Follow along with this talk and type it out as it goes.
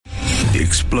The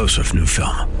explosive new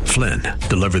film, Flynn,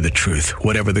 deliver the truth,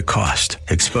 whatever the cost.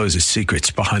 Exposes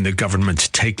secrets behind the government's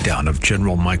takedown of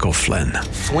General Michael Flynn.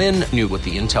 Flynn knew what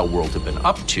the intel world had been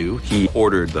up to. He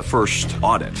ordered the first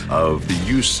audit of the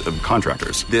use of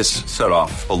contractors. This set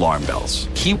off alarm bells.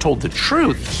 He told the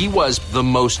truth. He was the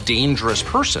most dangerous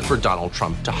person for Donald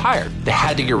Trump to hire. They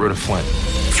had to get rid of Flynn.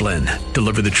 Flynn,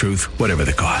 deliver the truth, whatever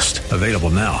the cost. Available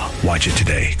now. Watch it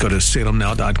today. Go to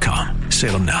salemnow.com.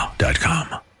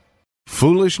 salemnow.com.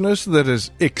 Foolishness that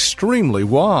is extremely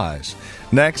wise.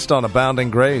 Next on Abounding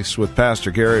Grace with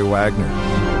Pastor Gary Wagner.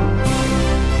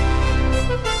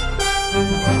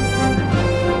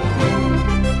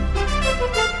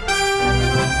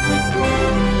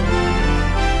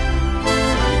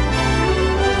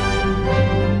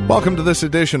 Welcome to this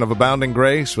edition of Abounding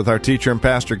Grace with our teacher and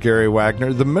pastor Gary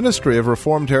Wagner, the ministry of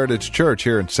Reformed Heritage Church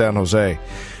here in San Jose.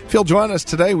 If you'll join us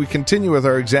today, we continue with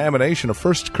our examination of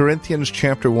 1 Corinthians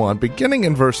chapter 1, beginning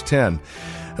in verse 10.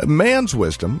 Man's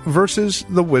wisdom versus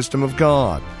the wisdom of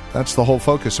God. That's the whole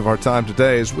focus of our time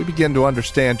today as we begin to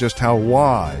understand just how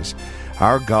wise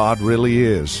our God really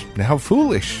is, and how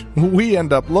foolish we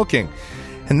end up looking.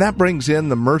 And that brings in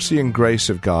the mercy and grace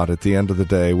of God at the end of the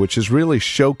day, which is really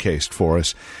showcased for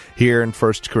us here in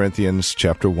 1 Corinthians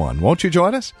chapter 1. Won't you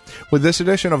join us? With this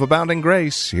edition of Abounding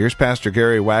Grace, here's Pastor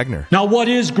Gary Wagner. Now, what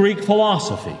is Greek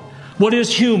philosophy? What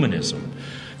is humanism?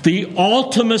 The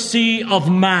ultimacy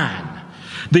of man.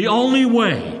 The only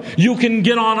way you can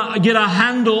get a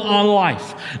handle on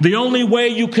life, the only way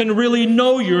you can really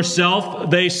know yourself,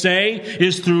 they say,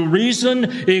 is through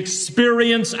reason,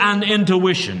 experience, and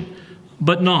intuition.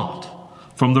 But not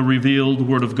from the revealed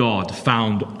Word of God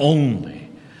found only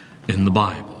in the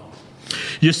Bible.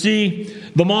 You see,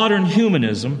 the modern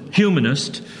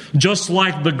humanist, just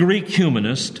like the Greek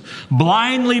humanist,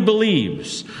 blindly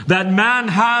believes that man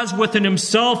has within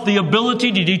himself the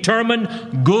ability to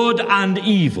determine good and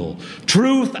evil,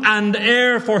 truth and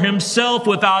error for himself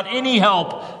without any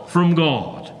help from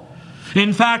God.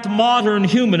 In fact, modern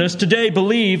humanists today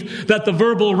believe that the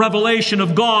verbal revelation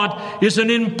of God is an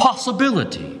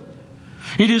impossibility.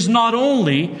 It is not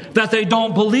only that they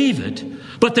don't believe it,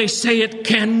 but they say it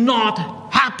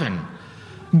cannot happen.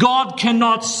 God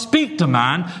cannot speak to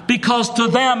man because to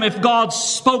them, if God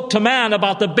spoke to man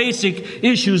about the basic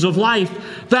issues of life,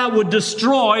 that would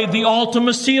destroy the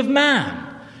ultimacy of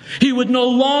man. He would no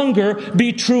longer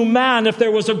be true man if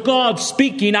there was a God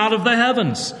speaking out of the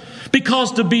heavens.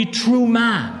 Because to be true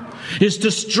man is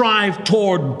to strive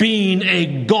toward being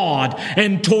a God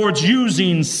and towards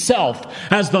using self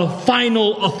as the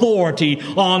final authority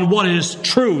on what is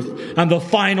truth and the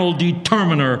final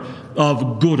determiner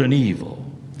of good and evil.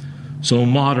 So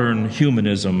modern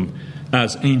humanism,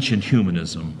 as ancient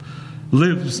humanism,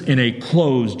 lives in a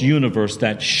closed universe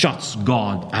that shuts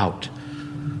God out.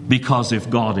 Because if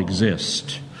God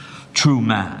exists, true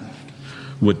man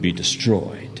would be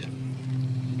destroyed.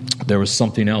 There is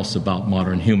something else about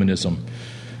modern humanism,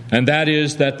 and that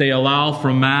is that they allow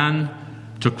for man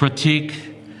to critique,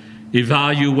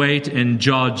 evaluate, and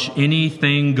judge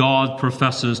anything God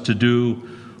professes to do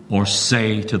or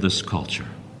say to this culture.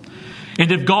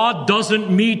 And if God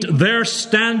doesn't meet their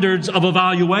standards of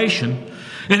evaluation,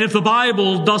 and if the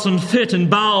Bible doesn't fit and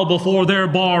bow before their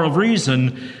bar of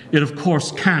reason, it of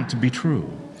course can't be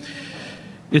true.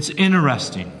 It's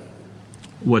interesting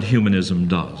what humanism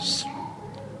does.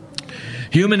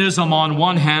 Humanism, on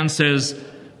one hand, says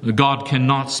God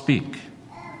cannot speak.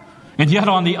 And yet,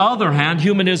 on the other hand,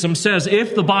 humanism says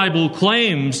if the Bible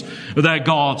claims that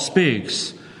God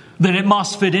speaks, then it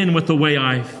must fit in with the way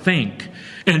I think.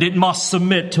 And it must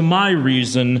submit to my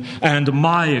reason and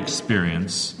my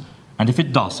experience. And if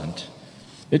it doesn't,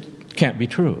 it can't be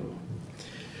true.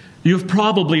 You've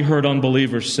probably heard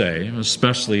unbelievers say,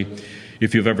 especially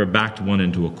if you've ever backed one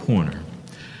into a corner,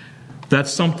 that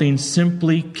something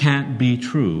simply can't be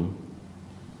true,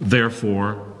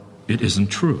 therefore it isn't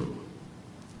true.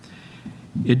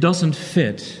 It doesn't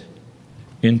fit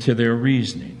into their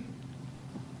reasoning,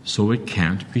 so it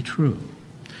can't be true.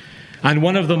 And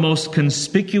one of the most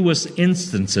conspicuous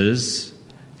instances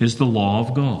is the law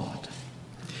of God.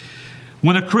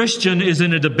 When a Christian is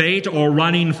in a debate or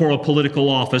running for a political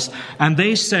office, and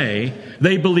they say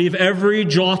they believe every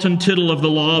jot and tittle of the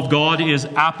law of God is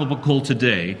applicable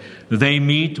today, they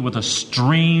meet with a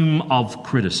stream of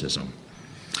criticism.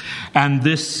 And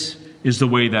this is the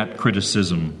way that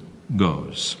criticism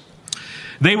goes.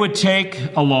 They would take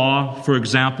a law, for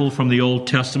example, from the Old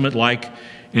Testament, like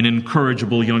an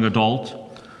incorrigible young adult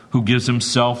who gives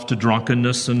himself to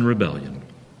drunkenness and rebellion.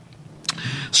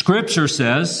 Scripture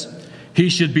says he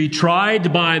should be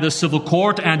tried by the civil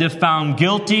court, and if found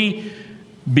guilty,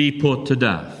 be put to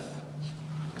death.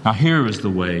 Now here is the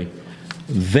way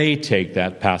they take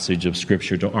that passage of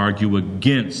Scripture to argue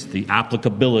against the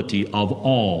applicability of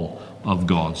all of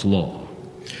God's law.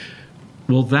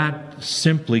 Well, that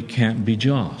simply can't be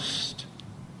just.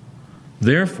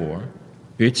 Therefore,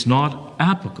 it's not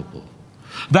applicable.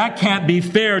 That can't be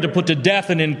fair to put to death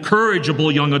an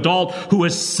incorrigible young adult who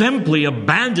has simply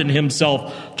abandoned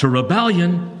himself to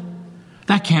rebellion.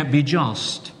 That can't be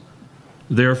just.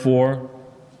 Therefore,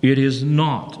 it is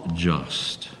not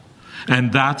just.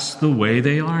 And that's the way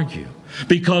they argue,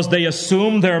 because they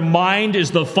assume their mind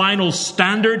is the final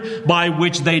standard by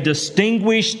which they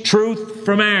distinguish truth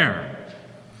from error.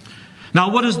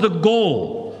 Now, what is the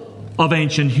goal of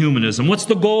ancient humanism? What's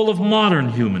the goal of modern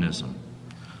humanism?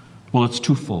 Well, it's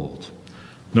twofold.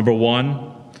 Number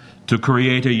one, to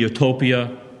create a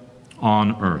utopia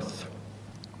on earth.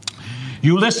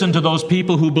 You listen to those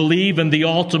people who believe in the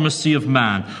ultimacy of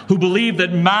man, who believe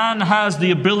that man has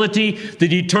the ability to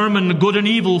determine good and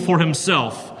evil for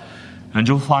himself, and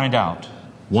you'll find out,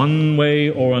 one way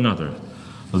or another,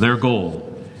 their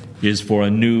goal is for a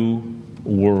new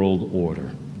world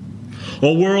order.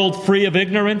 A world free of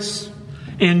ignorance,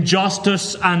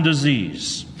 injustice, and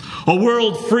disease. A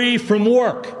world free from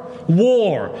work,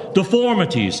 war,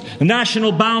 deformities,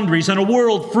 national boundaries, and a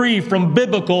world free from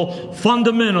biblical,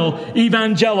 fundamental,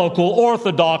 evangelical,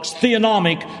 orthodox,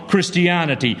 theonomic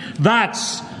Christianity.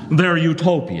 That's their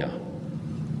utopia.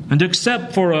 And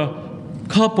except for a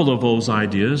couple of those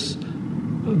ideas,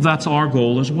 that's our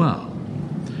goal as well.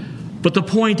 But the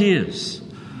point is,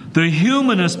 the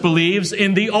humanist believes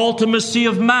in the ultimacy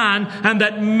of man and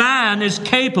that man is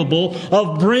capable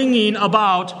of bringing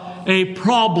about a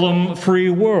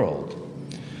problem-free world.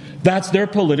 That's their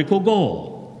political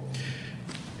goal.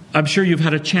 I'm sure you've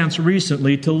had a chance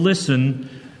recently to listen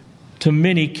to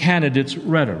many candidates'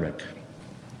 rhetoric.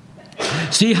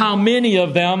 See how many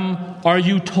of them are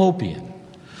utopian.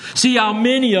 See how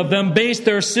many of them base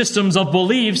their systems of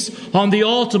beliefs on the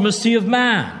ultimacy of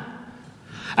man.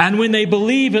 And when they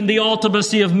believe in the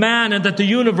ultimacy of man and that the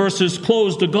universe is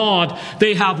closed to God,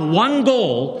 they have one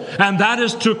goal, and that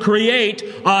is to create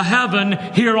a heaven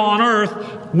here on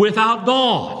earth without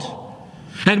God.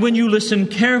 And when you listen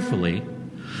carefully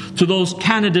to those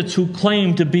candidates who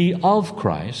claim to be of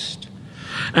Christ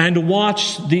and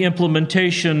watch the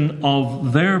implementation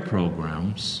of their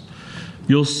programs,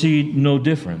 you'll see no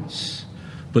difference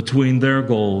between their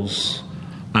goals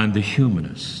and the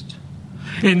humanist.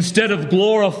 Instead of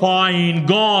glorifying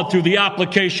God through the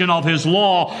application of His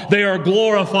law, they are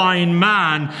glorifying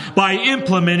man by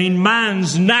implementing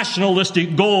man's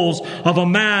nationalistic goals of a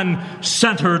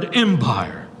man-centered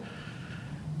empire.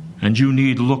 And you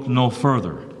need look no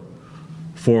further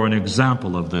for an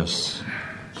example of this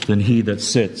than he that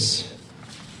sits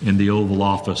in the Oval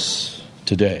Office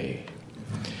today.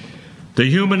 The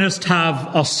humanists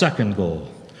have a second goal.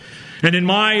 And in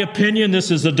my opinion, this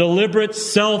is a deliberate,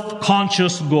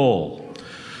 self-conscious goal.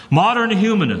 Modern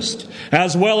humanists,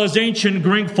 as well as ancient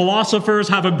Greek philosophers,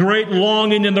 have a great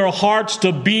longing in their hearts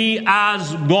to be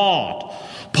as God.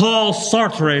 Paul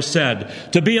Sartre said,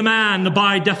 to be a man,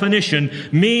 by definition,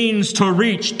 means to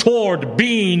reach toward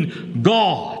being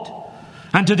God.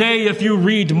 And today, if you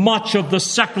read much of the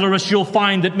secularists, you'll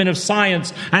find that men of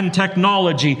science and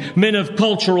technology, men of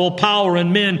cultural power,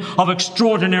 and men of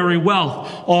extraordinary wealth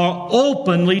are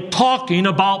openly talking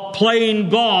about playing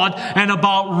God and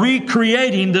about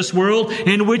recreating this world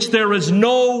in which there is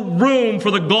no room for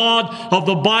the God of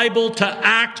the Bible to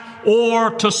act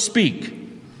or to speak.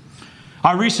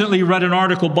 I recently read an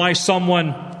article by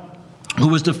someone who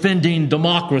was defending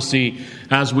democracy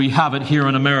as we have it here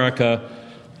in America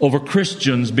over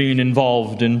Christians being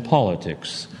involved in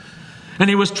politics. And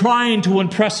he was trying to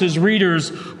impress his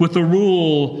readers with the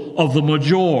rule of the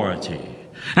majority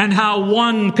and how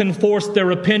one can force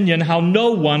their opinion, how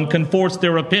no one can force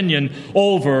their opinion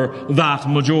over that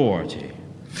majority.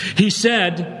 He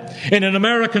said, in an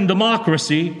American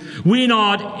democracy,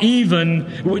 not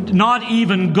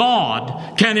even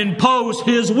God can impose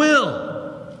His will.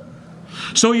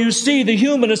 So you see, the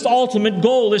humanist ultimate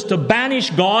goal is to banish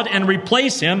God and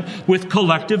replace Him with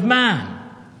collective man.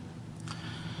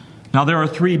 Now, there are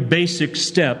three basic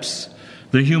steps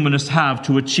the humanists have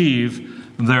to achieve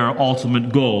their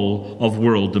ultimate goal of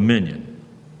world dominion: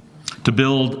 to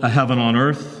build a heaven on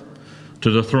earth,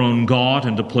 to dethrone God,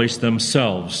 and to place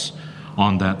themselves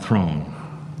on that throne.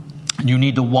 You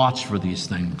need to watch for these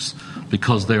things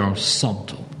because they are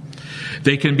subtle.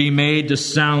 They can be made to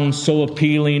sound so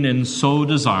appealing and so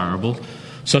desirable,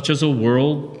 such as a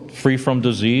world free from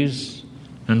disease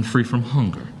and free from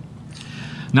hunger.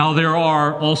 Now, there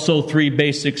are also three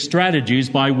basic strategies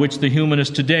by which the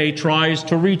humanist today tries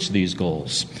to reach these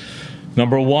goals.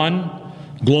 Number one,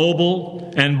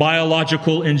 global and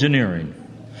biological engineering.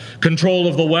 Control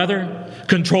of the weather,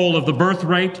 control of the birth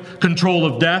rate, control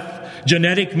of death,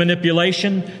 genetic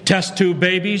manipulation, test tube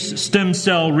babies, stem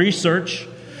cell research,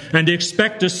 and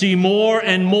expect to see more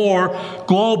and more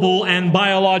global and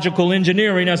biological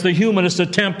engineering as the humanists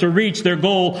attempt to reach their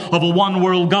goal of a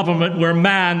one-world government where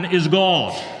man is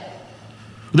God.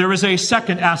 There is a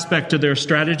second aspect to their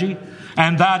strategy,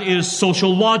 and that is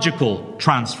sociological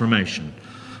transformation,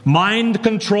 mind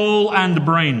control and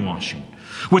brainwashing,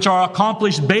 which are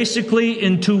accomplished basically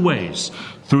in two ways,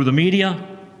 through the media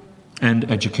and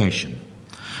education.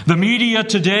 The media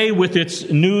today, with its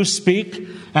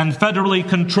newspeak and federally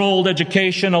controlled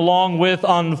education, along with,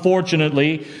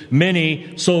 unfortunately,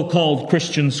 many so-called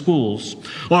Christian schools,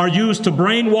 are used to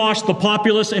brainwash the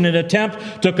populace in an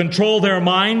attempt to control their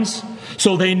minds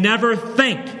so they never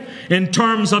think in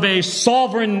terms of a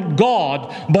sovereign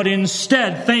God, but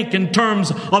instead think in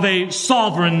terms of a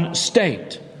sovereign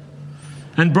state.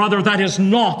 And brother, that is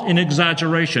not an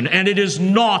exaggeration, and it is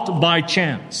not by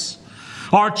chance.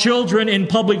 Our children in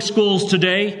public schools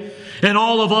today, and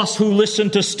all of us who listen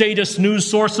to status news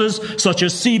sources such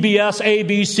as CBS,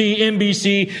 ABC,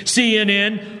 NBC,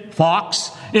 CNN, Fox,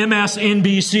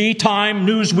 MSNBC, Time,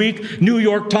 Newsweek, New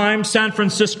York Times, San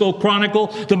Francisco Chronicle,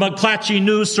 the McClatchy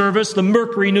News Service, the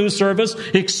Mercury News Service,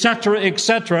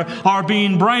 etc., are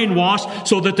being brainwashed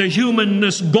so that the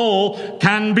humanist goal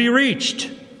can be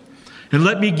reached. And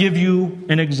let me give you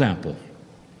an example.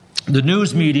 The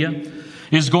news media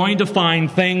is going to find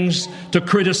things to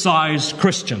criticize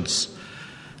Christians.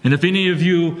 And if any of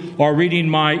you are reading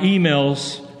my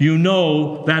emails, you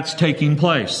know that's taking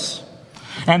place.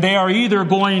 And they are either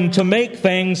going to make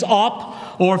things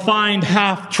up or find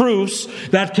half-truths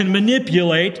that can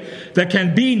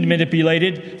be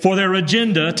manipulated for their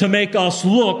agenda to make us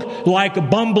look like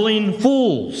bumbling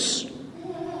fools.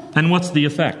 And what's the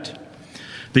effect?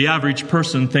 The average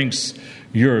person thinks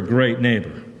you're a great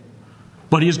neighbor.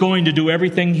 But he's going to do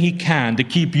everything he can to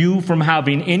keep you from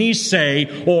having any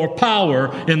say or power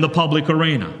in the public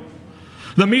arena.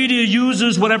 The media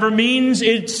uses whatever means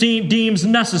it deems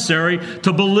necessary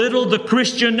to belittle the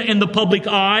Christian in the public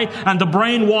eye and to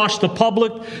brainwash the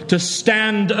public to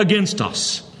stand against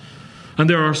us. And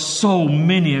there are so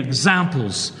many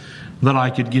examples that I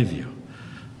could give you.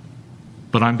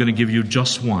 But I'm going to give you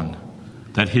just one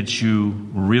that hits you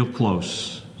real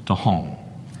close to home.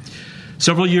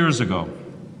 Several years ago,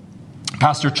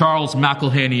 Pastor Charles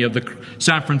McElhaney of the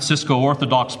San Francisco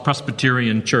Orthodox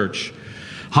Presbyterian Church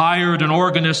hired an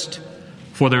organist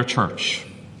for their church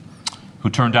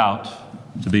who turned out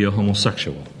to be a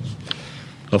homosexual.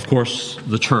 Of course,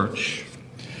 the church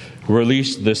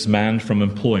released this man from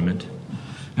employment,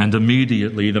 and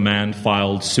immediately the man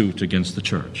filed suit against the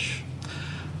church.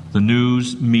 The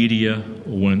news media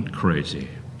went crazy,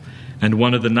 and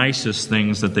one of the nicest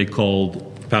things that they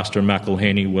called Pastor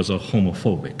McElhaney was a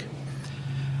homophobic.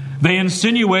 They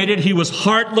insinuated he was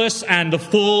heartless and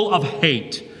full of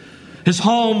hate. His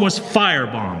home was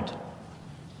firebombed.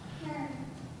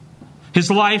 His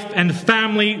life and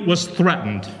family was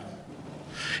threatened.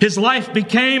 His life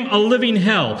became a living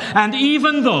hell. And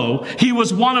even though he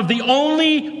was one of the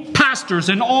only pastors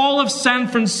in all of San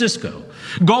Francisco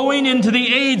going into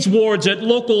the AIDS wards at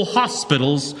local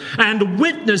hospitals and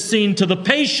witnessing to the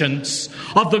patients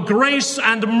of the grace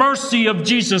and mercy of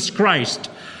Jesus Christ,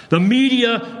 the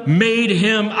media made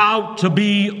him out to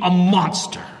be a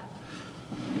monster.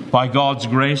 By God's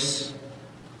grace,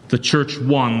 the church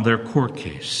won their court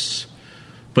case.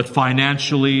 But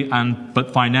financial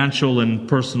and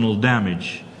personal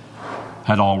damage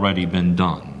had already been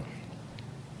done.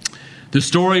 The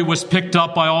story was picked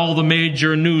up by all the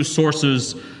major news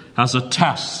sources as a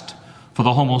test for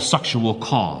the homosexual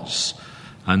cause,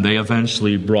 and they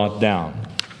eventually brought down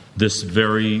this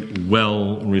very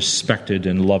well-respected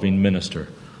and loving minister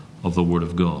of the Word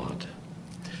of God.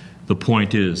 The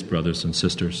point is, brothers and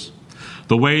sisters,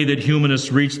 the way that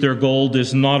humanists reach their goal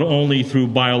is not only through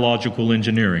biological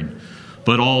engineering,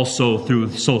 but also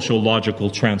through sociological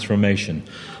transformation,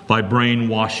 by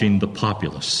brainwashing the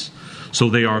populace, so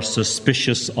they are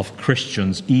suspicious of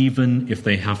Christians, even if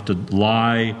they have to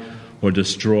lie or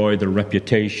destroy the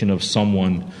reputation of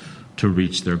someone to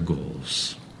reach their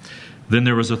goals. Then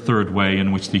there is a third way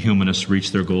in which the humanists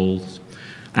reach their goals,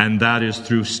 and that is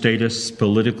through statist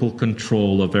political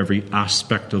control of every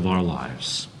aspect of our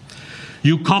lives.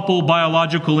 You couple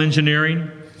biological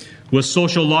engineering with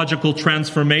sociological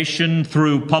transformation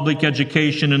through public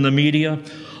education and the media,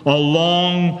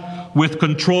 along with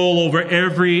control over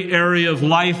every area of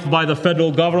life by the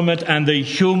federal government and the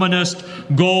humanist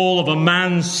goal of a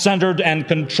man-centered and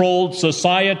controlled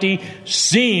society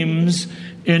seems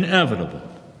inevitable.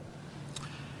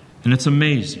 And it's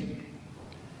amazing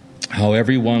how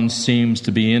everyone seems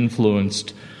to be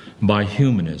influenced by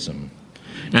humanism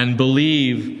and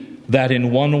believe that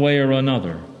in one way or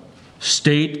another,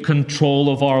 state control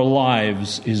of our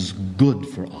lives is good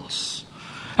for us.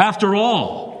 After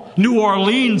all, New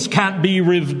Orleans can't be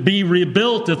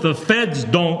rebuilt if the feds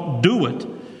don't do it.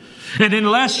 And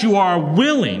unless you are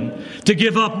willing to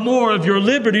give up more of your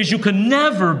liberties, you can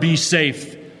never be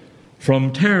safe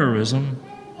from terrorism.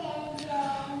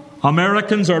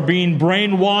 Americans are being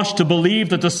brainwashed to believe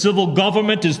that the civil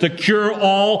government is the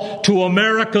cure-all to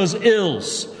America's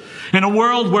ills. In a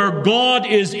world where God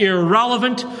is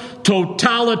irrelevant,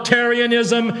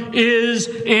 totalitarianism is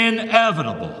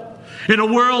inevitable. In a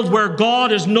world where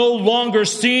God is no longer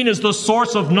seen as the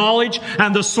source of knowledge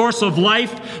and the source of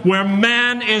life, where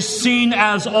man is seen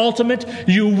as ultimate,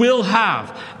 you will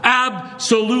have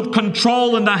absolute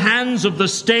control in the hands of the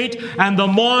state, and the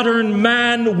modern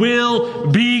man will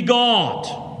be God.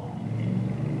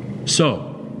 So,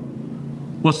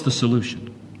 what's the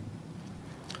solution?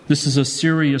 This is a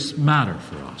serious matter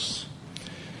for us.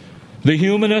 The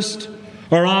humanists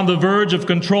are on the verge of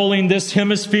controlling this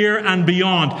hemisphere and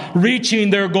beyond, reaching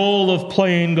their goal of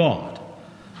playing God.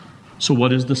 So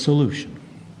what is the solution?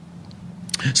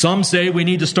 Some say we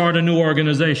need to start a new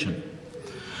organization.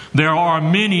 There are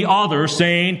many others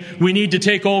saying we need to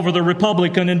take over the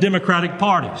Republican and Democratic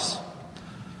parties.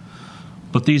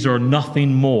 But these are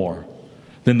nothing more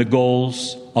than the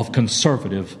goals of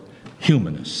conservative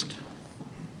humanists.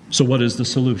 So what is the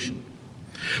solution?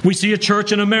 We see a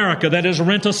church in America that is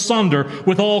rent asunder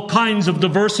with all kinds of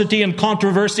diversity and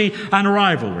controversy and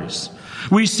rivalries.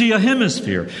 We see a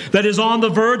hemisphere that is on the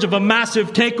verge of a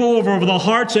massive takeover of the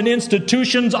hearts and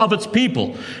institutions of its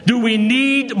people. Do we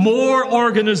need more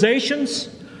organizations?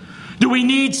 Do we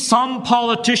need some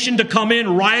politician to come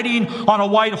in riding on a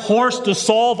white horse to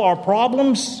solve our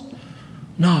problems?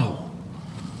 No.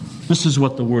 This is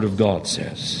what the Word of God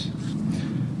says.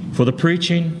 For the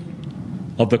preaching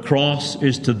of the cross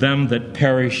is to them that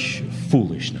perish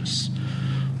foolishness.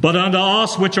 But unto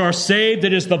us which are saved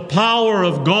it is the power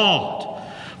of God.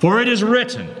 For it is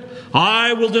written,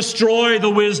 I will destroy the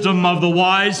wisdom of the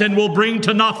wise and will bring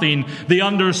to nothing the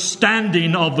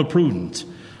understanding of the prudent.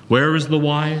 Where is the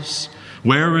wise?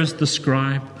 Where is the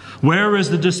scribe? Where is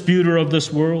the disputer of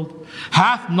this world?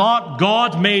 Hath not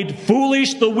God made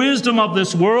foolish the wisdom of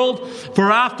this world?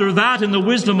 For after that, in the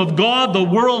wisdom of God, the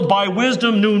world by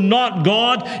wisdom knew not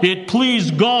God. It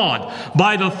pleased God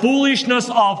by the foolishness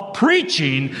of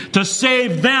preaching to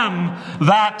save them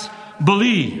that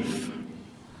believe.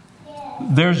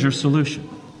 There's your solution.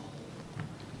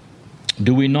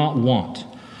 Do we not want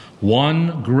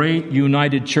one great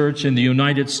united church in the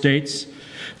United States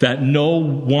that no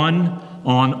one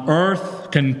on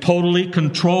earth can totally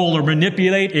control or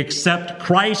manipulate except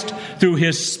Christ through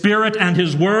His Spirit and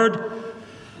His Word?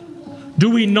 Do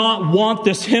we not want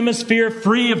this hemisphere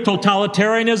free of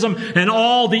totalitarianism and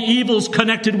all the evils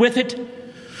connected with it?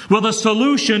 Well, the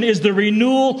solution is the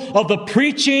renewal of the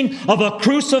preaching of a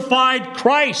crucified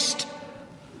Christ.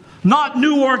 Not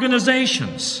new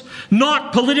organizations,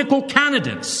 not political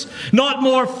candidates, not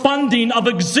more funding of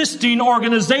existing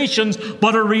organizations,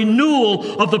 but a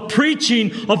renewal of the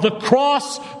preaching of the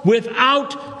cross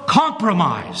without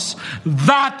compromise.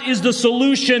 That is the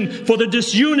solution for the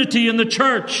disunity in the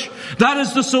church. That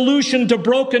is the solution to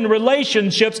broken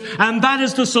relationships, and that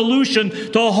is the solution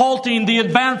to halting the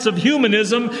advance of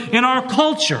humanism in our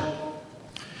culture.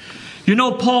 You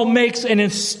know, Paul makes an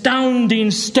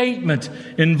astounding statement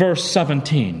in verse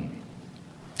 17.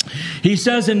 He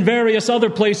says in various other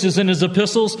places in his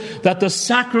epistles that the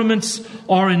sacraments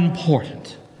are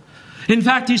important. In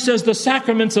fact, he says the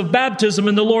sacraments of baptism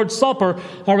and the Lord's Supper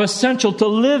are essential to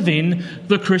living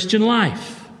the Christian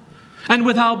life. And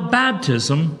without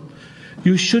baptism,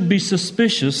 you should be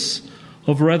suspicious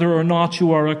of whether or not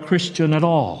you are a Christian at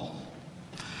all.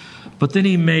 But then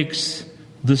he makes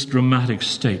this dramatic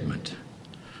statement.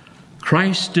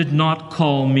 Christ did not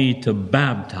call me to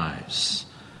baptize,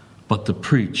 but to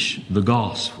preach the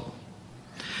gospel.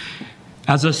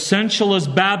 As essential as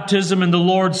baptism and the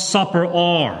Lord's Supper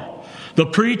are, the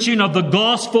preaching of the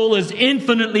gospel is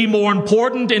infinitely more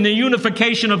important in the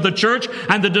unification of the church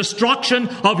and the destruction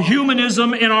of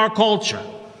humanism in our culture.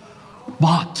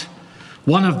 But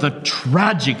one of the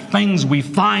tragic things we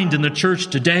find in the church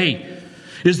today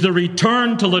is the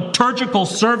return to liturgical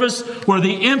service where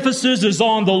the emphasis is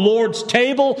on the Lord's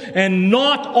table and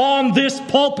not on this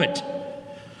pulpit.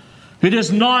 It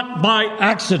is not by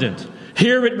accident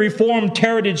here at Reformed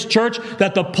Heritage Church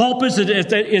that the pulpit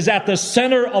is at the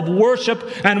center of worship,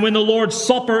 and when the Lord's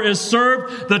Supper is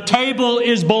served, the table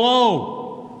is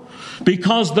below.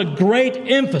 Because the great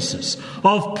emphasis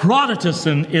of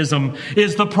Protestantism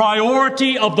is the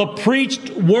priority of the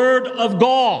preached Word of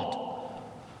God.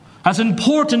 As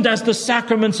important as the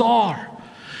sacraments are,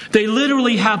 they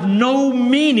literally have no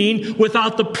meaning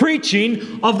without the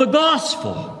preaching of the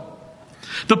gospel.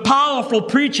 The powerful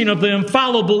preaching of the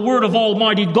infallible Word of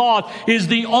Almighty God is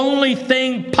the only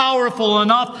thing powerful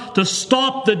enough to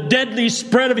stop the deadly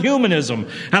spread of humanism.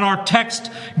 And our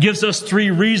text gives us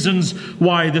 3 reasons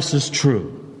why this is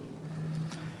true.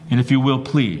 And if you will,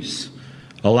 please,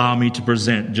 allow me to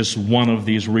present just one of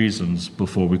these reasons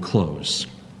before we close.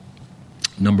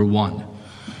 Number 1,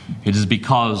 it is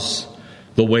because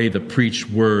the way the preached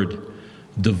Word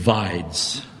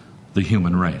divides the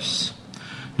human race.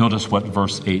 Notice what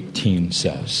verse 18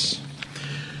 says.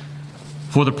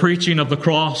 For the preaching of the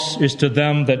cross is to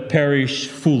them that perish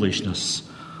foolishness,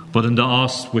 but unto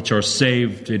us which are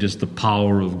saved it is the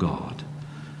power of God.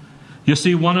 You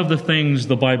see, one of the things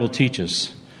the Bible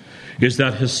teaches is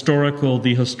that the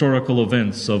historical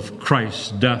events of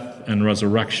Christ's death and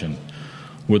resurrection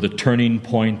were the turning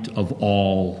point of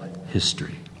all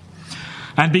history.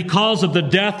 And because of the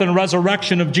death and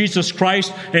resurrection of Jesus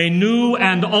Christ, a new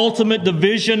and ultimate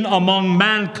division among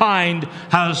mankind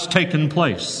has taken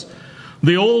place.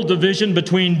 The old division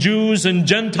between Jews and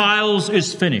Gentiles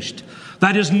is finished.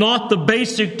 That is not the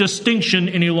basic distinction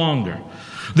any longer.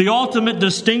 The ultimate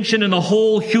distinction in the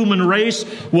whole human race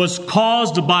was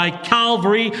caused by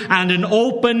Calvary and an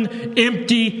open,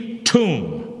 empty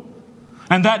tomb.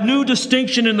 And that new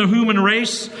distinction in the human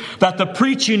race, that the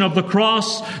preaching of the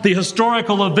cross, the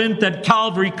historical event that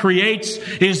Calvary creates,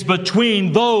 is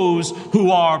between those who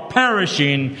are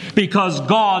perishing because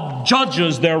God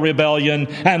judges their rebellion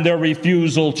and their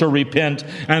refusal to repent,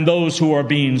 and those who are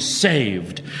being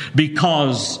saved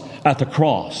because at the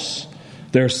cross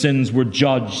their sins were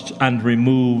judged and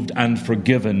removed and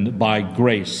forgiven by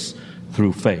grace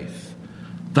through faith.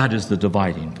 That is the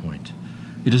dividing point.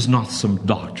 It is not some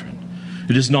doctrine.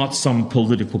 It is not some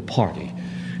political party.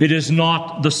 It is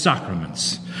not the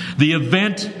sacraments. The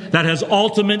event that has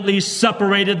ultimately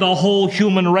separated the whole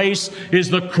human race is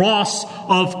the cross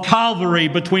of Calvary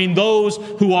between those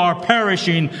who are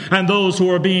perishing and those who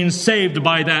are being saved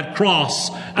by that cross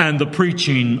and the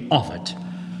preaching of it.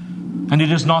 And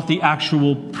it is not the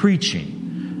actual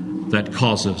preaching that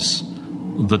causes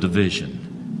the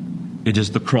division. It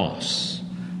is the cross.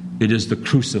 It is the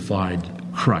crucified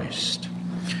Christ.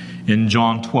 In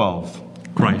John 12,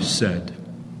 Christ said,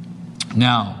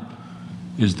 "Now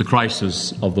is the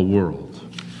crisis of the world.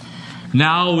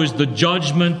 Now is the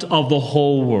judgment of the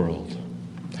whole world.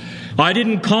 I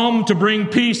didn't come to bring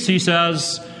peace," he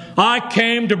says. "I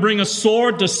came to bring a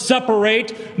sword to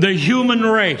separate the human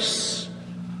race."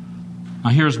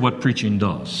 Now here's what preaching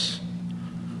does.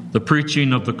 The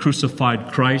preaching of the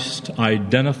crucified Christ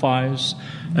identifies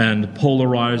and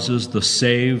polarizes the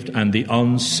saved and the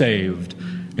unsaved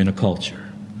in a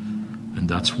culture. And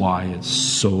that's why it's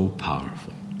so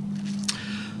powerful.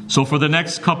 So for the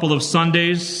next couple of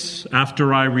Sundays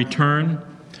after I return,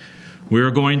 we are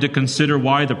going to consider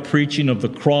why the preaching of the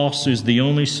cross is the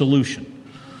only solution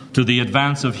to the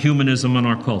advance of humanism in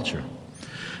our culture.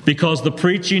 Because the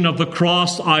preaching of the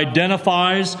cross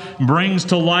identifies, brings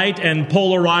to light, and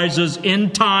polarizes in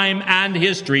time and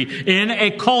history, in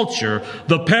a culture,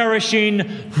 the perishing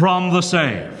from the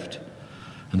saved.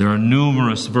 And there are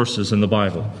numerous verses in the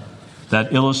Bible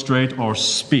that illustrate or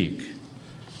speak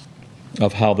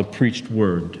of how the preached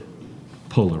word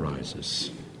polarizes.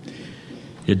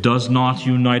 It does not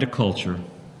unite a culture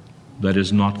that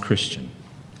is not Christian.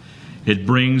 It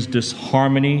brings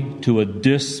disharmony to a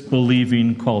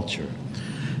disbelieving culture.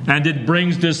 And it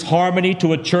brings disharmony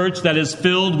to a church that is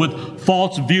filled with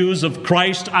false views of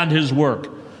Christ and His work.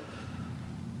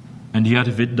 And yet,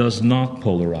 if it does not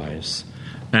polarize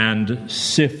and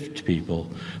sift people,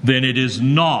 then it is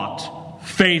not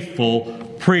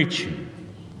faithful preaching.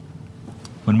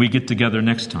 When we get together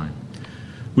next time,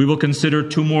 we will consider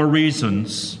 2 more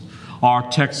reasons our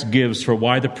text gives for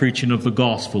why the preaching of the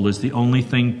gospel is the only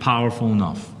thing powerful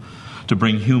enough to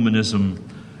bring humanism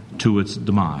to its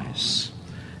demise.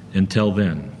 Until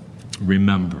then,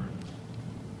 remember,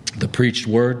 the preached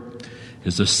word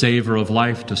is a savor of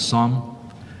life to some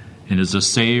and is a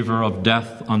savor of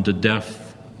death unto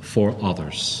death for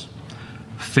others.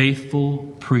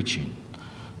 Faithful preaching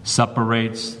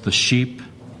separates the sheep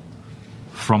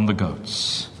from the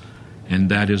goats, and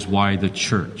that is why the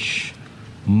church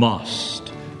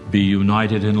must be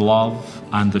united in love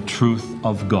and the truth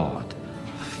of God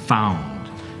found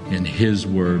in His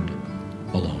Word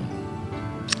alone.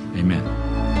 Amen.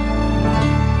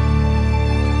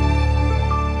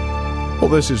 Well,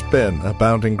 this has been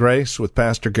Abounding Grace with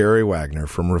Pastor Gary Wagner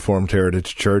from Reformed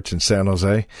Heritage Church in San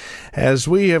Jose. As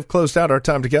we have closed out our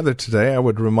time together today, I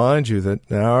would remind you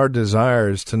that our desire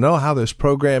is to know how this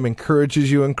program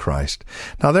encourages you in Christ.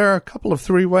 Now, there are a couple of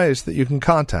 3 ways that you can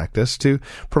contact us to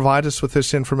provide us with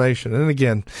this information. And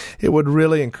again, it would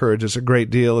really encourage us a great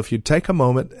deal if you'd take a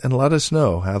moment and let us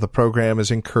know how the program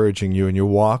is encouraging you in your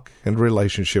walk and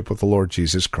relationship with the Lord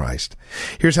Jesus Christ.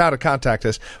 Here's how to contact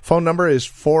us. Phone number is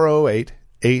 408-866-5607.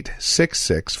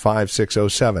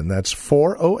 That's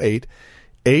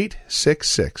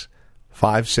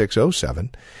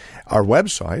 408-866-5607. Our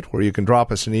website, where you can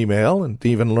drop us an email and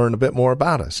even learn a bit more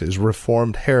about us, is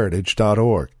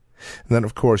reformedheritage.org. And then,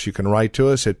 of course, you can write to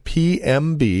us at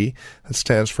PMB, that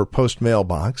stands for Post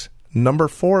Mailbox, number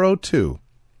 402,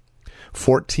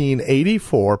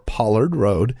 1484 Pollard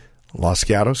Road, Los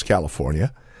Gatos,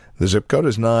 California. The zip code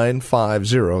is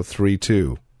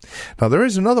 95032. Now, there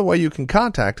is another way you can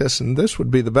contact us, and this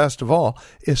would be the best of all,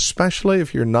 especially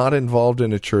if you're not involved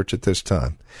in a church at this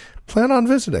time. Plan on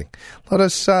visiting. Let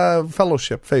us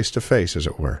fellowship face-to-face, as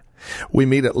it were. We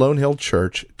meet at Lone Hill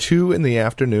Church, 2 in the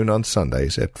afternoon on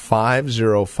Sundays at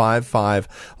 5055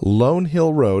 Lone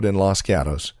Hill Road in Los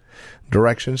Gatos.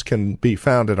 Directions can be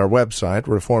found at our website,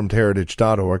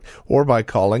 reformedheritage.org, or by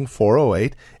calling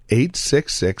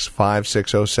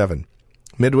 408-866-5607.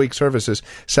 Midweek services,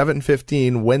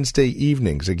 7:15 Wednesday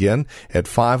evenings, again at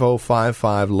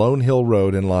 5055 Lone Hill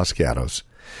Road in Los Gatos.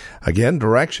 Again,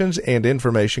 directions and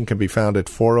information can be found at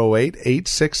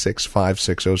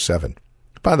 408-866-5607.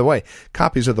 By the way,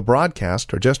 copies of the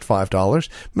broadcast are just $5.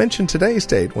 Mention today's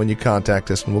date when you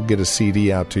contact us, and we'll get a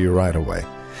CD out to you right away.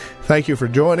 Thank you for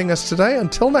joining us today.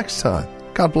 Until next time,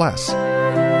 God bless.